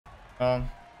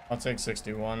I'll take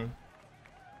 61.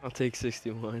 I'll take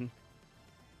 61.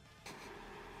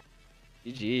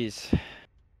 GG's.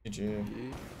 GG.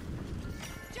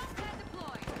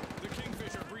 The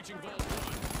Kingfisher breaching vault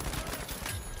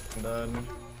I'm done. Not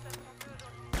everyone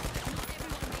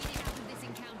made it out of this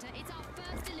encounter. It's our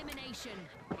first elimination.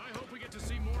 I hope we get to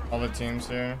see more of All the teams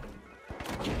here.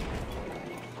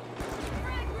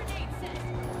 Frag grenade set.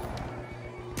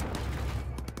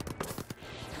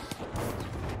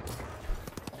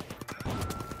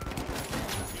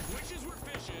 If wishes were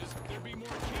fishes, there'd be more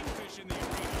kingfish in the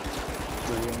arena.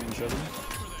 Brilliant each other.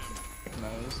 For them.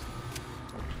 Nice.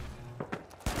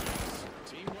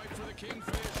 Team wipe for the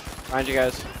Kingfish. Find you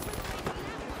guys.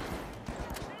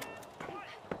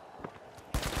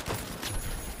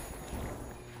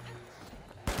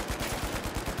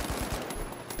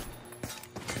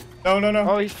 No, no, no.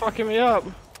 Oh, he's fucking me up.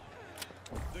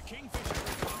 The Kingfisher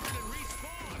recovered and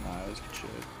respawned. Nice, good shit.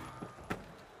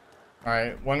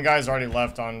 Alright, one guy's already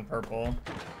left on purple.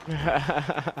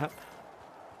 Hop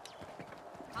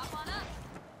on up.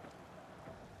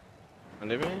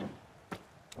 Under me?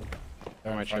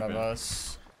 They're Am I in front of tripping?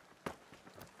 us.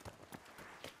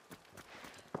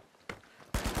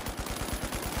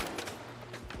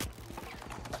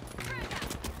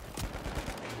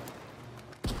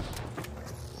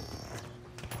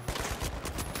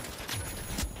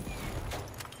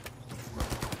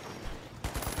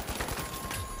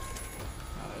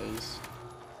 Nice.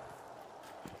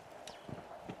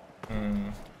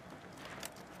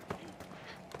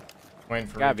 Waiting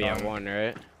for Gotta be at recon. one,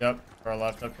 right? Yep, to our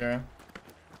left up here.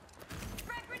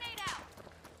 Frag grenade out.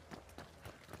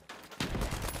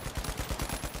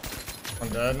 One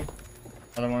dead.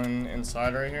 Another one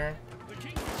inside right here. The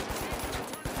Kingfisher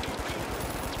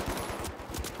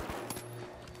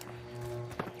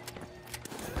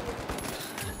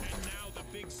and now the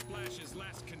Big Splash's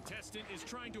last contestant is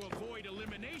trying to avoid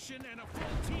elimination and a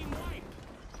full team wipe.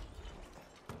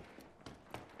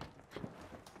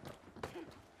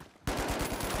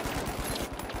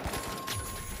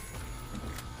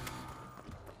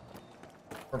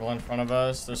 Purple in front of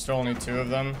us. There's still only two of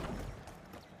them.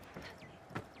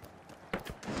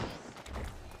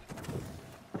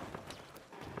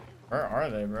 Where are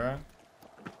they, bro?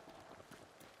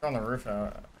 They're on the roof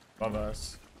out above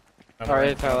us. On the Alright,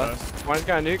 roof above Tyler. us. One's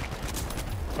got a nuke.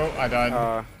 Oh, I died.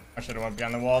 Uh, I should have went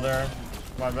behind the wall there.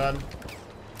 My bad.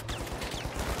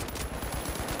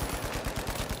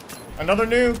 Another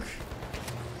nuke.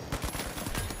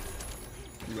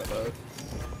 You got that.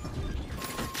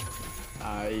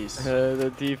 Nice.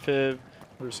 the defib.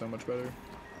 We're so much better.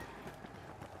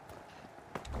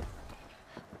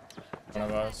 One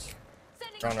of us.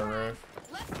 Sending They're on the frag. roof.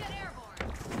 Let's get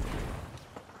airborne.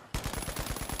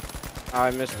 Oh,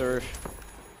 I missed the roof.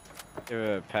 Give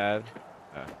it a pad.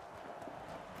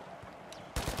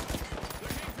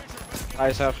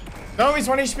 Nice up. No, he's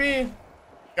 1 HP.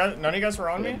 None of you guys were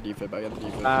on I me? got the defib, I got the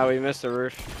defib. Ah, we missed the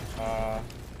roof.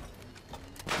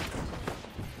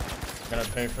 Gonna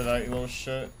pay for that, you little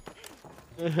shit.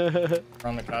 We're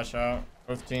on the cash out.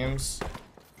 Both teams.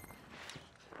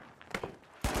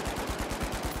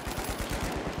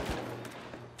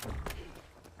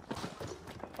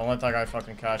 Don't let that guy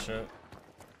fucking cash it.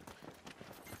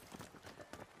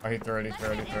 Oh, he threw it, he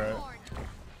threw it, he threw it. Airborne.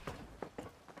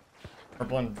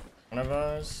 Purple in front of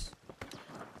us.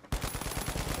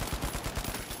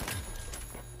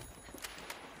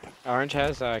 Orange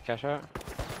has cash out.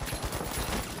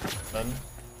 Then.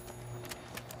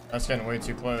 That's getting way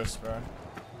too close, bro.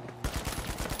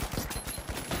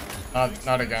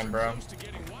 Not again, bro. Close to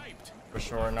getting wiped. For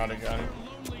sure, not again. A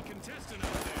lonely contestant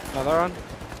out there. Another one.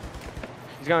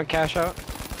 He's going cash out.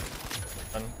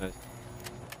 Done. Nice.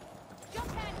 Jump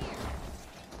pad here.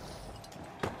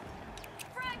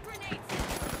 Frag grenade set.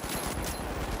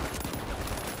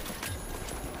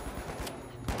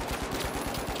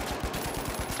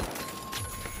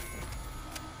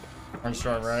 Orange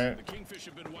short, right? The Kingfish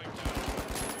have been wiped out.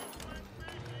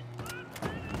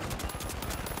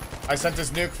 I sent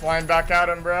this nuke flying back at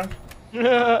him, bro.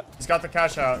 He's got the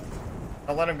cash out.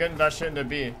 Don't let him get that shit into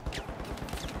B. Jump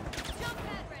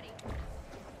pad ready.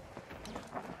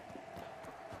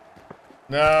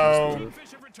 No.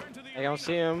 Kingfish have returned to the I don't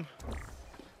see him.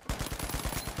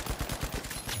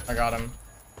 I got him.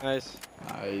 Nice.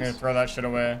 I'm gonna Nice. throw that shit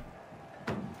away.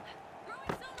 Throwing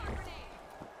sonar grenade.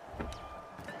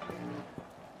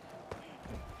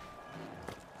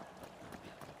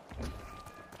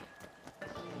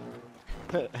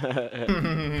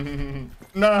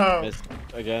 No. Missed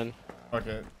again. Fuck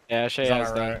it. Yeah, Shay He's on has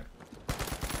our them. right.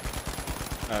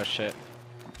 Oh shit.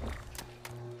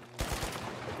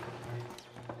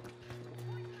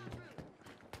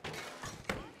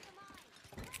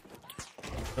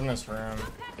 In this room.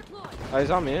 Pad deployed. Oh, he's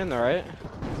on me in there, right?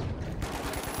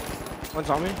 One's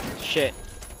on me. Shit.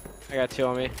 I got 2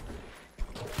 on me.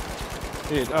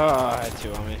 Dude, oh, I had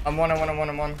 2 on me. I'm one.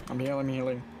 I'm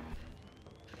healing.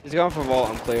 He's going for vault.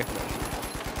 I'm clear.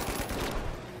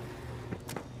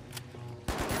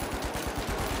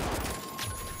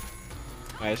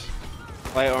 Nice.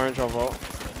 Light orange on vault.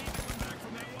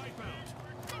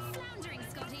 They're floundering,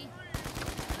 Scotty.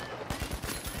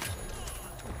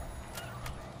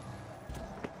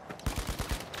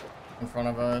 In front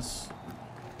of us.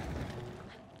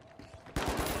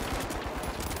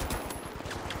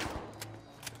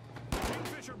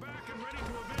 Kingfisher back and ready to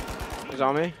avenge. He's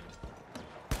on me.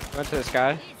 Went to the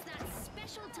sky. It's that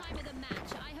special time of the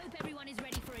match. I hope everyone is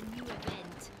ready for a new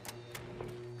event.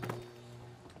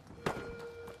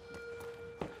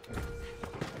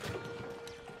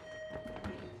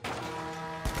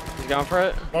 He's going for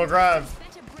it. Low drive.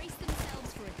 Better brace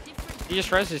themselves for a different. He just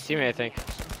rezzed his teammate, I think. As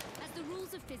the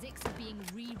rules of physics are being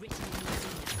rewritten in the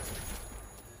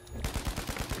arena.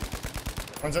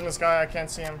 One's in the sky. I can't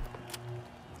see him.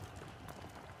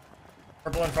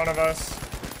 Purple in front of us.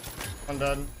 One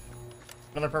dead.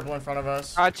 Another purple in front of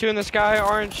us. 2 in the sky,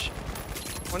 orange.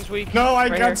 One's weak. No, I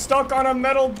Right got here. stuck on a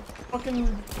metal fucking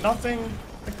nothing.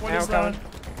 Like, what Yeah, is I'm that?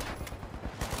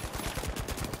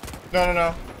 coming. No.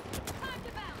 Time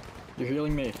to bounce. You're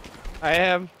healing me. I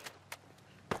am.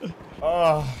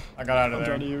 Oh, I got out of I'm there.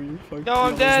 trying to heal you. Fuck. No,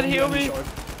 I'm dead. Heal me.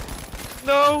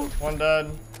 No. One dead.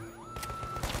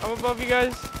 I'm above you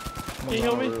guys. Can you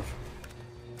heal me? They're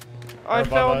I above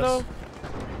fell, us. no.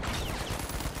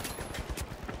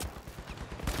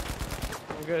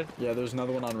 I'm good. Yeah, there's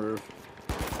another one on roof.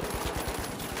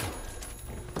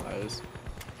 Nice.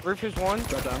 Roof is 1.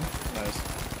 Drop down. Nice.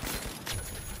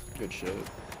 Good shit.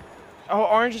 Oh,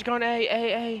 orange is going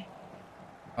A.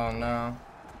 Oh no.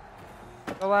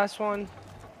 The last one.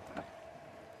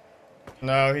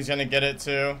 No, he's gonna get it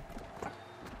too.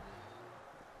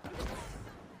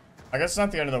 I guess it's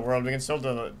not the end of the world. We can still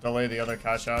delay the other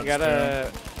cash outs. You got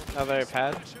another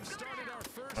pad? Have started our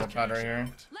first Another pad right here.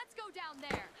 Let's go down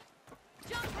there.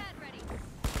 Jump pad ready.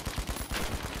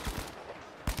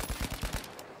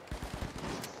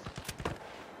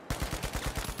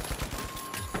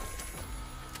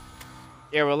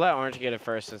 Yeah, we'll let orange get it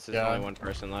first since there's Yeah. only 1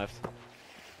 person left.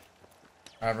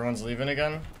 Everyone's leaving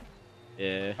again.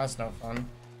 Yeah. That's no fun.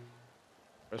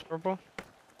 Where's purple?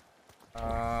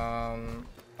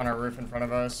 On our roof in front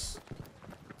of us.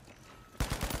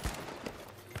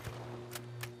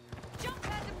 Jump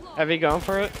pad deployed. Heavy going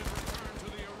for it. return to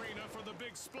the arena for the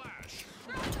big splash.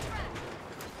 Throwing frag.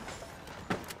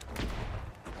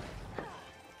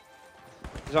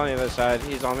 He's on the other side.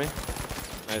 He's on me.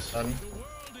 Nice. Done. The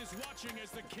world is watching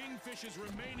as the Kingfisher's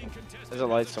remaining contestant There's a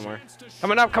light has somewhere. chance to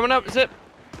Coming up. Zip.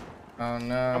 Oh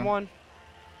no. I'm 1.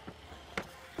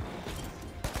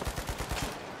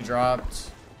 He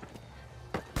dropped.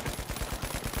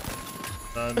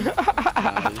 Done.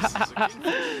 Nice.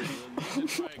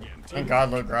 Thank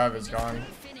God low grab is gone.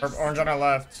 Orange on our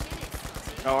left.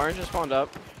 Oh, orange just spawned up.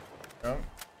 Go.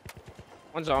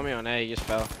 One's on me on A. He just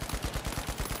fell.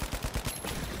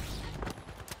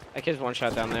 That kid's 1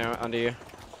 shot down there under you.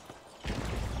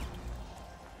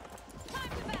 Time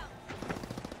to bounce.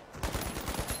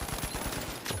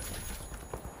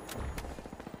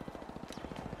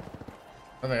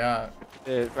 Where they at?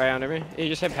 Dude, right under me. He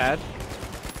just hit pad.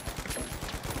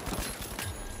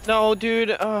 No,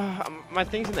 dude. My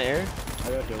thing's in the air. I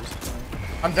got kills.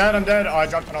 I'm dead. Oh, I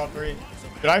dropped on all 3.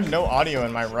 Dude, I have no audio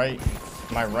in my right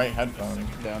headphone.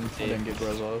 Down. I didn't get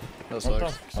Groz off. That What the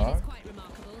sucks. fuck? Quite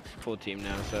remarkable. Full team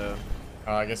now, so.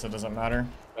 I guess it doesn't matter.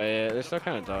 But yeah, they're still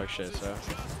kind of dog shit, so.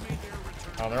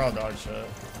 Oh, they're all dog shit.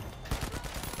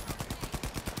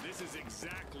 This is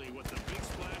exactly what the big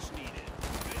splash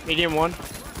needed. Medium 1.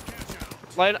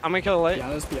 Light. I'm gonna kill the light.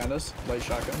 Behind us. Light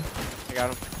shotgun. I got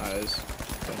him. Nice.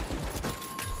 Thank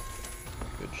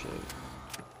you. Good shit.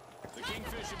 The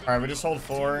Kingfisher All right, we just hold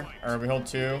 4, or we hold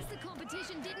 2. Guess the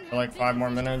competition didn't For like have 5 more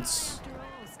big minutes. after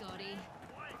all, Scotty.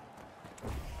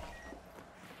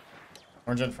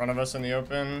 Orange in front of us in the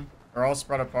open. We're all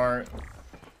spread apart.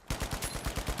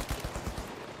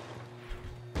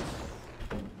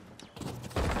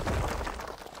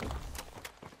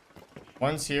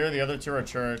 One's here, the other 2 are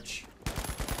church.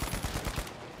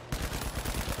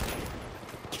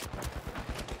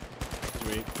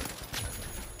 Sweet.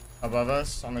 Above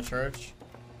us on the church.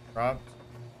 Dropped.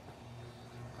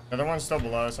 The other one's still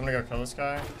below, so I'm gonna go kill this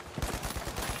guy.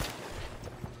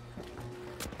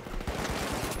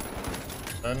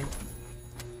 Dead.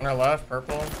 On our left,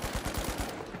 purple.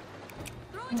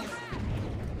 Throwing a frag.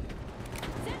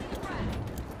 Sending a frag.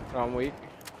 Oh, I'm weak.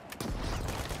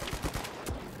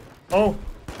 Oh,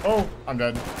 oh, I'm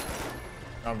dead.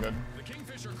 I'm good. The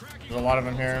Kingfisher cracking. There's a lot of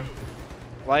them here.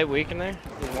 Light weak in there.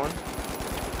 There's one.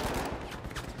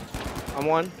 I'm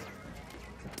one.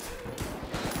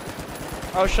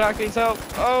 Oh, Shawk needs help.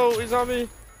 Oh, he's on me.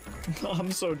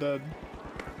 I'm so dead.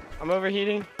 I'm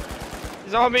overheating.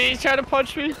 He's on me. He's trying to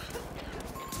punch me.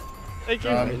 Thank you.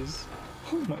 Guys.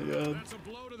 Oh my god. That's a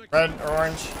blow to the Red or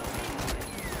orange.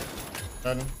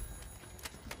 Dead.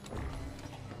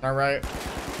 All right.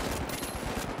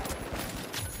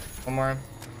 One more.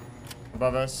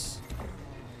 Above us.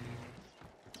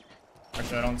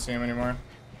 Actually, I don't see him anymore.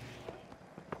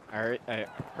 I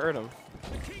heard him.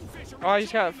 Kingfisher. Oh,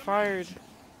 he's got fired.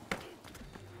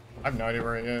 I have no idea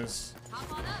where he is.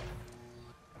 Hop on up.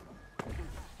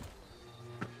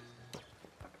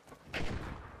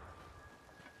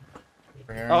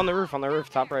 Over here. Oh, on the roof,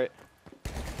 top right.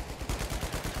 Let's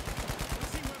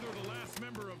see whether the last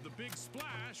member of the big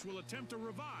splash will attempt to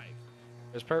revive.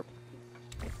 There's perp.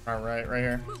 All right, right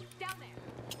here. Move down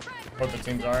there. Both the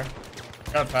teams are.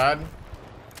 Got a pad.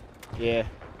 Yeah.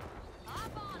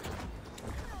 Hop on up.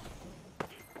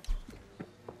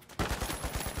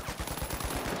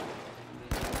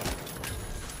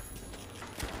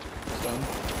 Done.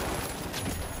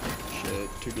 Shit.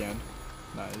 2 behind.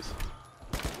 Nice.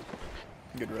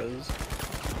 Good res.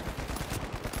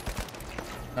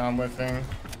 Now I'm whiffing.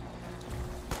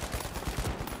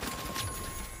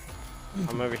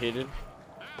 I'm overheated.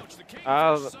 Ouch, the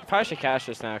Kingfisher Probably should cash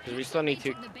this now because we still need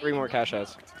 3 more cash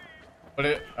outs. Put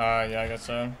it. Yeah, I guess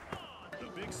so. The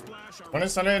big splash are When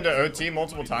it's sent it into OT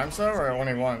multiple times though, or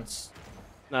only once?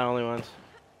 No, only once.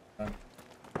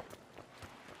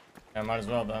 Yeah, might as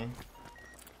well then.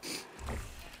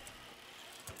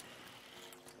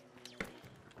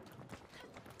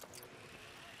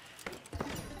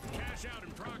 cash out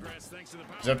in progress thanks to the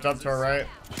power Zipped up to our right.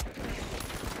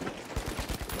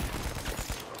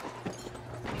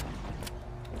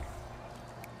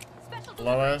 Special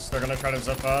Below us, they're gonna try to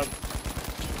zip up.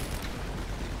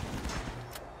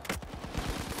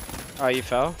 Oh, you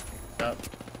fell? Yep.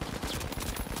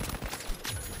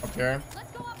 Up here.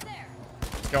 Let's go up there.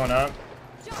 It's going up.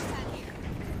 Shawk pad here.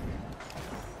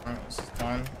 Alright, this is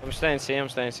fine. I'm staying C, I'm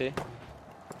staying C.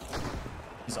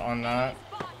 He's on that.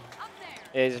 Spot up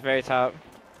there. Yeah, he's very top.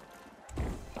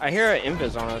 I hear an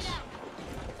invis on us.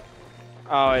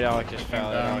 Oh, it all just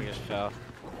fell, it all just fell.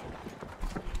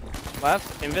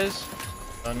 Left, invis.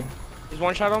 Done. He's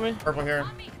one shot on me. Purple here.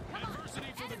 On me. Come on.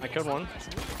 I killed one.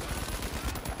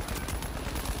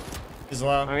 He's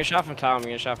low. I'm getting shot from top,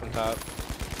 Purple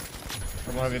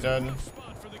heavy dead.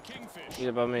 spot for the Kingfish. He's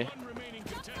above me. One remaining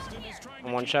contestant is trying I'm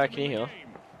to one keep shot, the can you heal? game.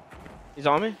 He's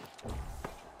on me?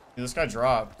 Dude, this guy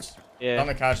dropped. Yeah. On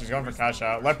the cash, he's going for cash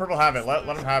out. Let purple have it. Let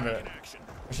him have it.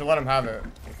 We should let him have it.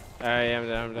 Alright, yeah, I'm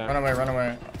down, I'm Run down. away, run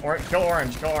away. Kill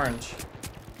orange, kill orange.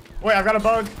 Wait, I've got a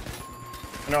bug.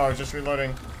 No, I was just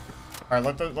reloading. Alright,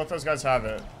 let those guys have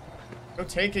it. Go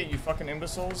take it, you fucking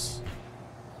imbeciles.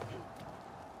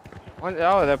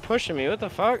 Oh, they're pushing me, what the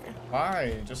fuck?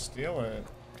 Why? Just steal it.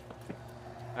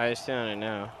 I just stealing it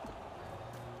now.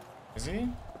 Is he?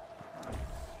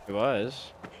 He was.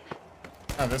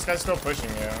 No, this guy's still pushing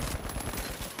you.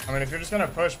 I mean, if you're just gonna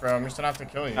push, bro, I'm just gonna have to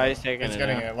kill you. Oh, he's taking He's it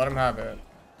getting now. it. Let him have it.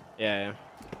 Yeah,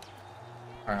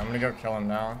 Alright, I'm gonna go kill him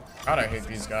now. God, I hate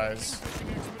these guys.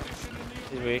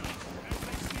 he's weak. They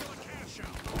just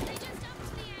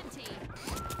upped the ante.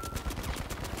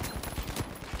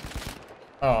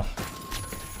 Oh.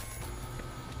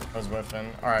 I was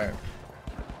whiffing. Alright.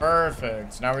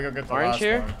 Perfect. Now we go get the Orange last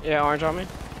here? one. Yeah, orange on me.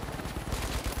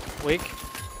 Weak.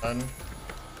 Done.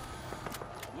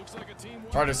 Looks like a team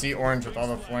It's hard to see orange with all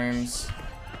the flames.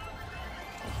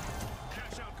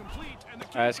 cash out complete and the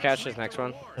Alright, let's catch this next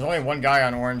one. There's only one guy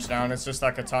on orange now, and it's just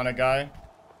that katana guy.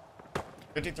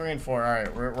 53 and 4.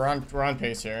 Alright, we're on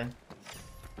pace here.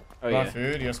 Oh Want yeah.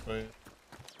 food? Yes, please.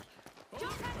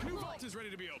 a new vault is ready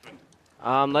to be opened.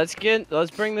 Let's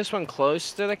bring this one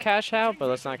close to the cash out, but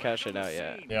let's not cash it out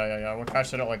yet. Yeah. We'll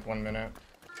catch it at like 1 minute.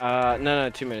 No,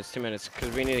 2 minutes, because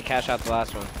we need to cash out the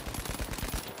last one.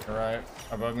 You're right.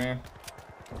 Above me. A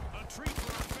treat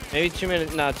for our fans. Maybe 2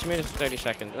 minutes, no, 2 minutes and 30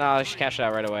 seconds. No, let's cash it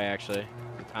out right away, actually.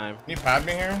 Time. Can you pad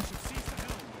me here?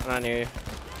 I'm not near you.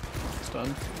 Stun.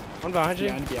 One behind you.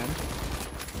 Behind.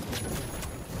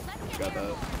 Got that.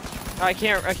 Oh, I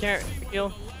can't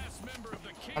heal. Last member of the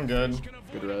I'm good. Kingfish can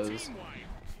avoid Good a res. team wipe.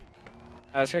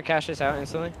 Let's go cash this out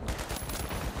instantly.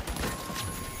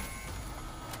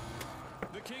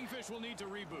 The Kingfish will need to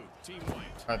reboot. Team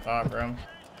wiped. I thought, bro.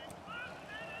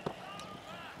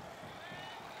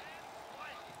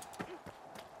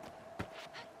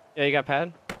 Yeah, you got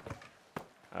pad?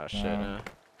 Oh shit, No. no.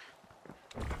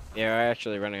 Yeah, we're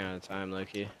actually running out of time,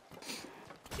 Loki.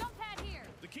 Jump pad here.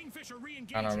 The Kingfisher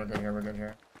re-engaging. Oh no, we're good here, we're good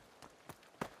here.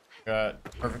 Got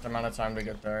perfect amount of time to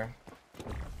get there.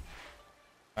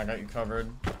 I got you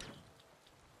covered.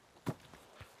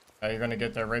 Yeah, you're gonna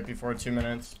get there right before 2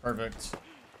 minutes. Perfect.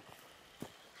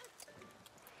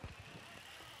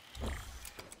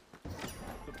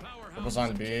 It was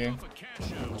on B.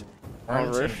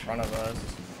 Orange in front of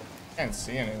us. Can't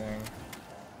see anything.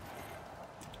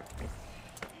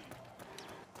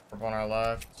 Up on our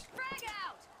left. Frag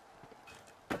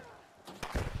out.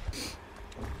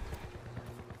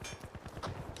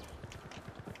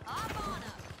 Up on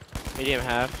 'em. Medium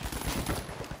half.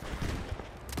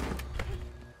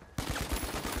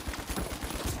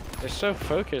 They're so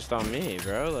focused on me,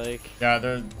 bro. Like, Yeah,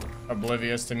 they're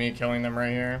oblivious to me killing them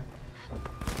right here.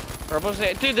 purple's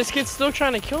there. Dude, this kid's still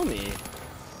trying to kill me.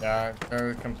 Yeah,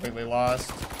 they're completely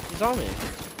lost. He's on me.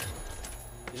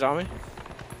 He's on me.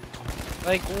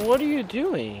 Like, what are you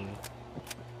doing?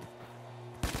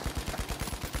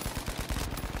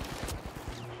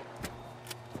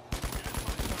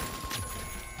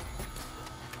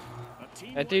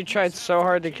 That dude tried so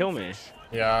hard to kill me.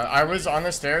 Yeah, I was on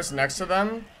the stairs next to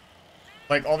them.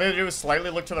 Like, all they had to do was slightly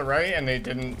look to the right, and they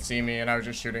didn't see me, and I was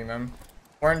just shooting them.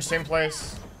 Orange, same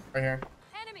place. Right here.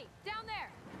 Enemy down there.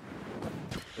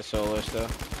 The solo still.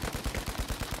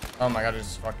 Oh my god, I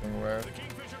just fucking whipped.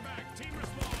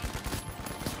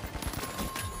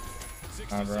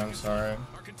 Oh, bro, I'm sorry.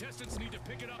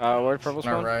 Where'd purple On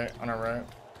our spawn? right, on our right.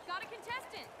 Got a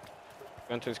contestant.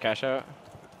 Going to his cash out.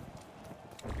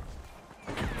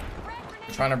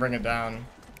 I'm trying to bring it down.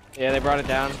 Yeah, they brought it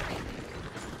down.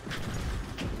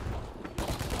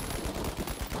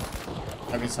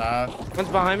 Heavy's half. One's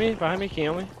behind me. Behind me. Can you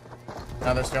heal me?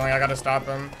 Now they're stealing. I gotta stop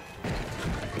him.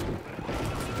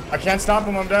 I can't stop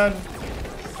him. I'm dead.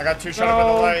 I got 2 shot up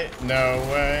in the light. No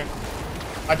way.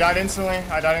 I died instantly.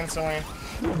 I died instantly.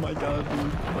 Oh my god,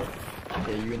 dude.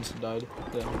 Yeah, you instant died.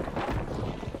 Yeah.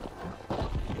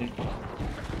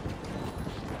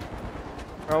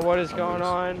 Bro, what is going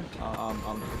on?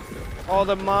 Um. All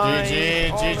the mines.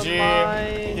 GG, all the GG,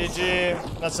 mines.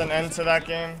 GG. That's an end to that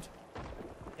game.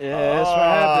 Yeah, that's what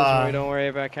happens when we don't worry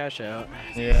about cash out.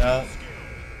 Yeah.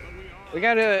 We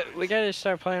gotta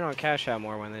start playing on cash out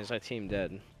more when there's a team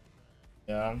dead.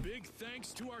 Yeah. We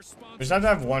just have to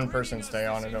have one person stay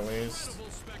on it at least.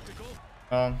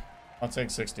 I'll take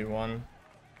 61.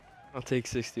 I'll take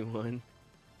 61.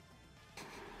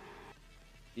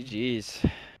 GG's.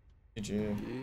 GG.